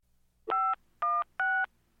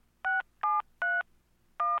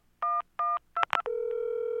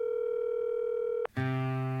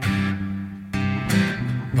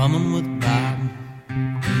Bumming with Bob.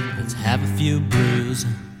 Let's have a few brews.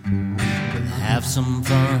 We'll have some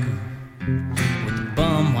fun with the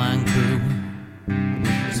bum wine crew.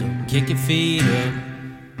 So kick your feet up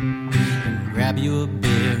and grab you a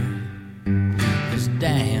beer. 'Cause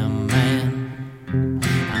damn, man,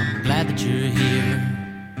 I'm glad that you're here.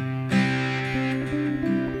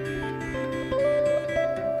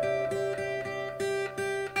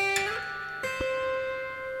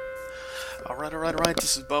 Alright,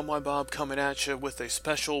 this is Bum Wine Bob coming at you with a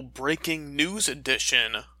special breaking news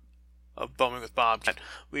edition of Bumming with Bob.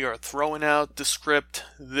 We are throwing out the script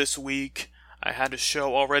this week. I had a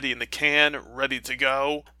show already in the can, ready to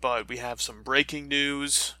go, but we have some breaking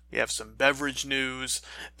news, we have some beverage news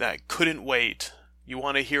that couldn't wait. You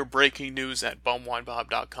want to hear breaking news at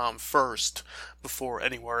bumwinebob.com first, before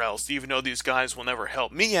anywhere else, even though these guys will never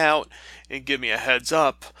help me out and give me a heads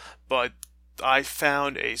up, but I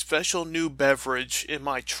found a special new beverage in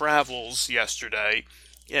my travels yesterday,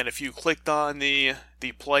 and if you clicked on the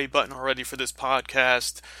play button already for this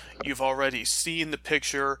podcast, you've already seen the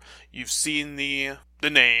picture, you've seen the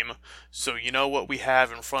name, so you know what we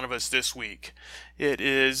have in front of us this week. It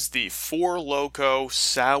is the Four Loko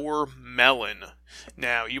Sour Melon.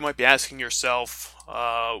 Now, you might be asking yourself,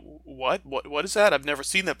 what is that? I've never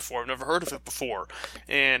seen that before, I've never heard of it before,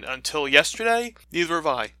 and until yesterday, neither have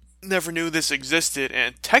I. Never knew this existed,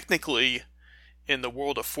 and technically, in the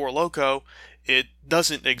world of Four Loko, it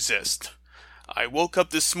doesn't exist. I woke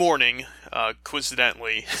up this morning,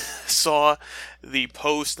 coincidentally, saw the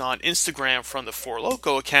post on Instagram from the Four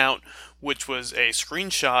Loko account, which was a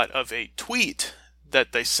screenshot of a tweet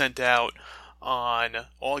that they sent out on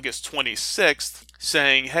August 26th,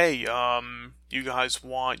 saying, hey, you guys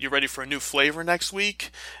you ready for a new flavor next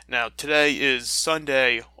week? Now, today is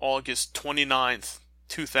Sunday, August 29th,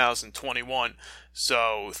 2021.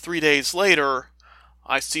 So 3 days later,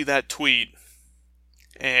 I see that tweet,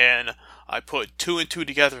 and I put two and two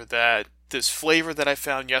together that this flavor that I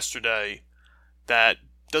found yesterday that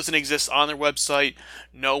doesn't exist on their website,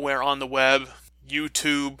 nowhere on the web,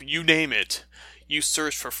 YouTube, you name it. You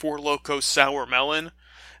search for Four Loko Sour Melon,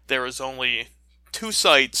 there is only two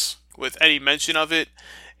sites with any mention of it,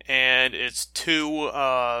 and it's two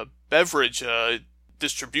beverage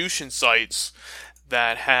distribution sites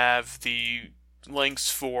that have the links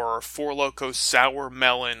for Four Loko Sour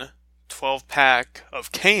Melon 12-pack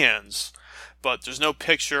of cans, but there's no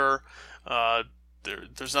picture,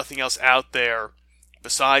 there's nothing else out there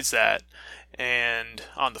besides that. And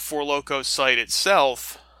on the Four Loko site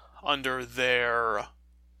itself, under their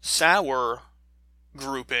sour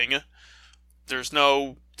grouping, there's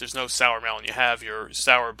no sour melon. You have your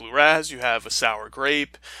sour blue raz, you have a sour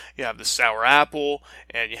grape, you have the sour apple,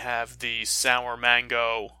 and you have the sour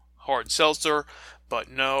mango hard seltzer, but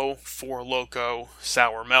no Four Loko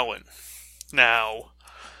sour melon. Now,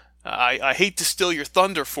 I hate to steal your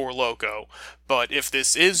thunder, Four Loko, but if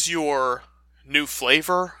this is your new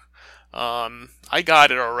flavor, I got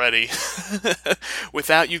it already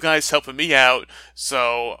without you guys helping me out.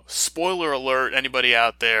 So, spoiler alert, anybody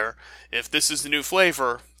out there, if this is the new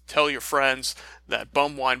flavor, tell your friends that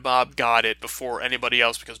Bum Wine Bob got it before anybody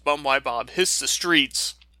else, because Bum Wine Bob hits the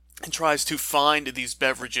streets and tries to find these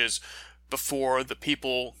beverages before the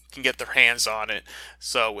people can get their hands on it.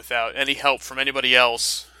 So without any help from anybody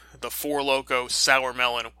else, the Four Loko Sour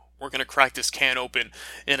Melon, we're going to crack this can open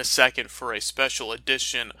in a second for a special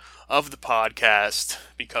edition of the podcast,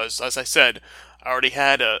 because as I said, I already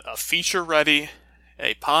had a feature ready,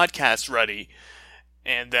 a podcast ready,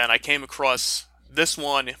 and then I came across this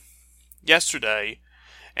one yesterday,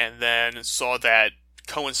 and then saw that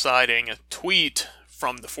coinciding tweet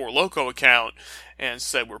from the Four Loko account, and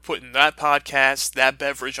said we're putting that podcast, that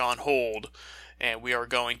beverage on hold, and we are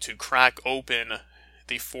going to crack open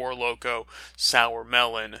the Four Loko Sour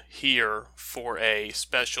Melon here for a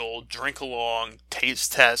special drink-along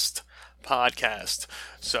taste test podcast.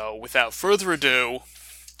 So without further ado,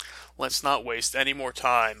 let's not waste any more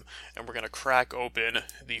time, and we're going to crack open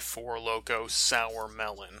the Four Loko Sour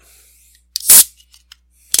Melon.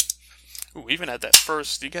 Ooh, even at that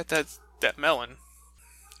first, you get that melon.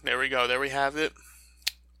 There we go, there we have it.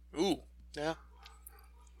 Ooh, yeah.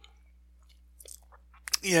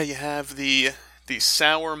 Yeah, you have the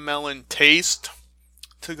sour melon taste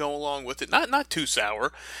to go along with it. Not too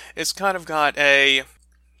sour. It's kind of got a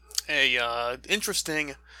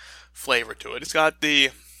interesting flavor to it. It's got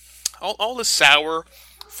all the sour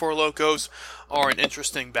Four Lokos are an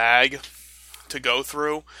interesting bag to go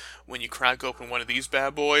through when you crack open one of these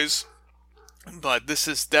bad boys. But this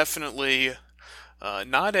is definitely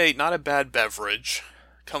not a bad beverage,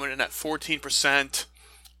 coming in at 14%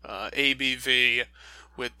 ABV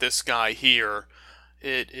with this guy here.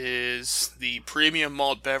 It is the premium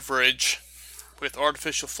malt beverage with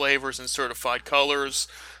artificial flavors and certified colors.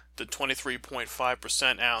 The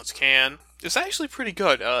 23.5% ounce can. It's actually pretty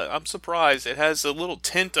good. I'm surprised. It has a little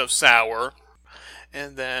tint of sour,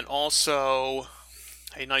 and then also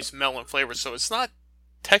a nice melon flavor. So it's not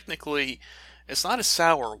a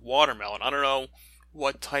sour watermelon. I don't know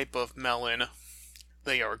what type of melon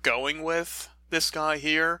they are going with this guy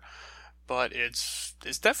here, but it's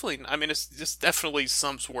definitely, it's definitely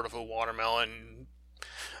some sort of a watermelon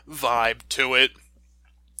vibe to it,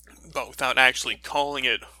 but without actually calling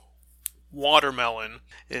it watermelon.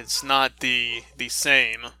 It's not the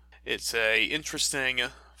same. It's a interesting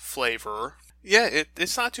flavor. Yeah,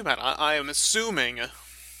 it's not too bad. I am assuming,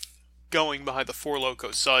 going by the Four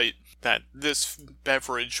Loko site, that this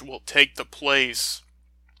beverage will take the place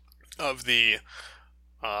of the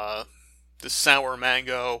sour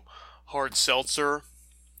mango hard seltzer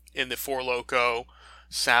in the Four Loko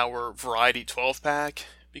sour variety 12-pack,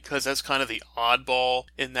 because that's kind of the oddball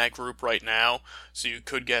in that group right now. So you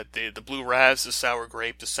could get the blue raz, the sour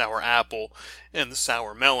grape, the sour apple, and the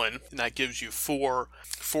sour melon, and that gives you four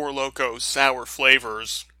Loko sour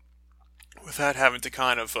flavors without having to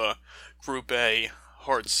kind of group a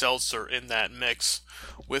hard seltzer in that mix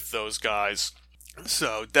with those guys.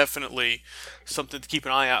 So definitely something to keep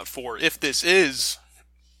an eye out for. If this is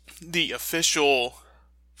the official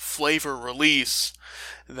flavor release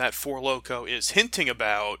that Four Loko is hinting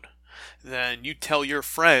about, then you tell your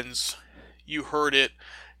friends you heard it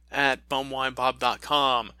at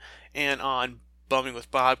bumwinebob.com and on Bumming with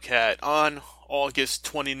Bobcat on August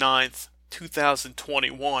 29th,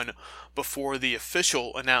 2021, before the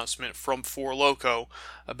official announcement from Four Loko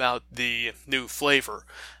about the new flavor.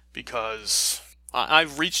 Because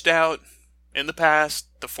I've reached out in the past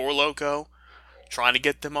to Four Loko, trying to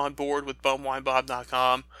get them on board with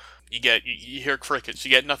bumwinebob.com. You hear crickets.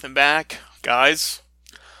 You get nothing back. Guys,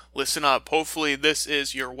 listen up. Hopefully this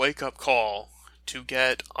is your wake-up call to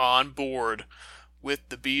get on board with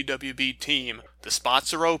the BWB team. The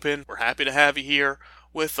spots are open. We're happy to have you here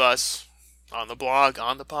with us on the blog,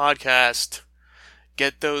 on the podcast.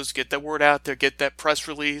 Get the word out there. Get that press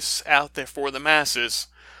release out there for the masses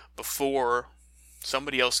before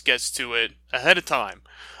somebody else gets to it ahead of time.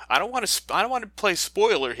 I don't want to play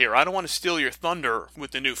spoiler here. I don't want to steal your thunder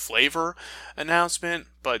with the new flavor announcement,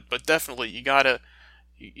 but definitely you gotta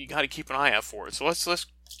keep an eye out for it. So let's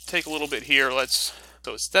take a little bit here.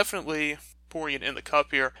 So it's definitely pouring it in the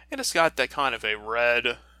cup here, and it's got that kind of a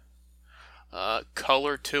red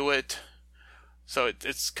color to it. So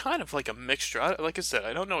it's kind of like a mixture. Like I said,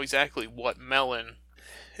 I don't know exactly what melon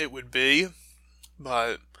it would be,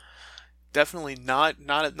 but definitely not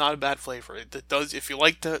a bad flavor. It does, if you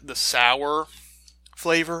like the sour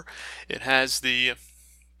flavor, it has the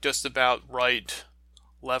just about right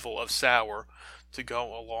level of sour to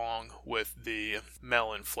go along with the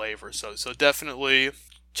melon flavor. So definitely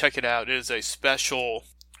check it out. It is a special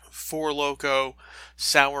Four Loko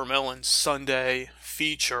Sour Melon Sunday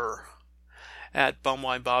feature at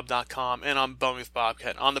bumwinebob.com and on Bumming with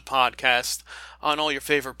Bobcat, on the podcast, on all your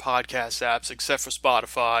favorite podcast apps except for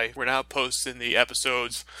Spotify. We're now posting the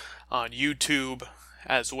episodes on YouTube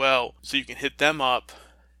as well, so you can hit them up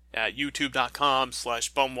at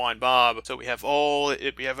youtube.com/bumwinebob. So we have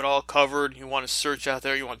it all covered. You want to search out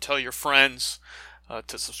there, you want to tell your friends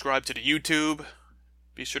to subscribe to the YouTube,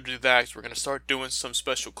 be sure to do that, because we're going to start doing some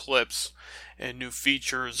special clips and new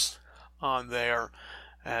features on there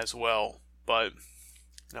as well. But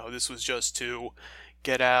no, this was just to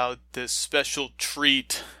get out this special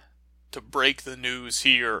treat to break the news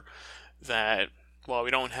here that while we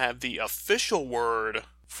don't have the official word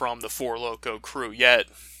from the Four Loko crew yet,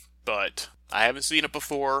 but I haven't seen it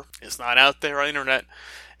before. It's not out there on the internet.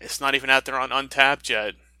 It's not even out there on Untappd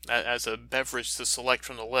yet as a beverage to select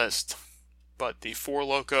from the list. But the Four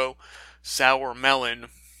Loko Sour Melon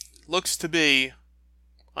looks to be,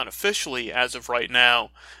 unofficially as of right now,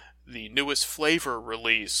 the newest flavor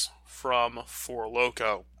release from Four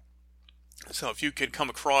Loko. So if you could come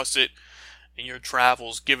across it in your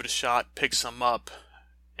travels, give it a shot, pick some up,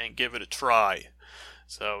 and give it a try.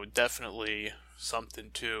 So definitely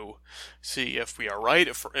something to see if we are right.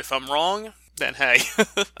 If I'm wrong, then hey,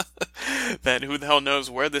 then who the hell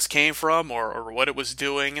knows where this came from or what it was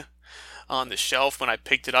doing on the shelf when I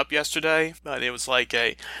picked it up yesterday. But it was like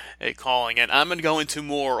a calling, and I'm going to go into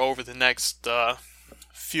more over the next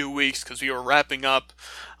few weeks, because we were wrapping up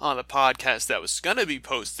on the podcast that was going to be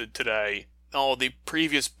posted today all the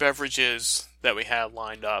previous beverages that we had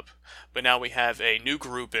lined up, but now we have a new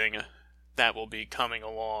grouping that will be coming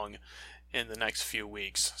along in the next few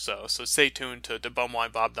weeks. So stay tuned to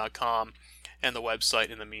bumwinebob.com and the website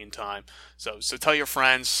in the meantime. So tell your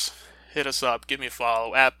friends, hit us up, give me a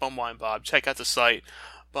follow at bumwinebob. Check out the site,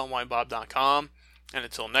 bumwinebob.com. And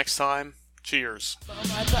until next time, cheers.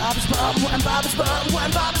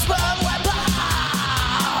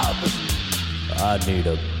 I need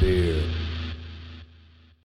a beer.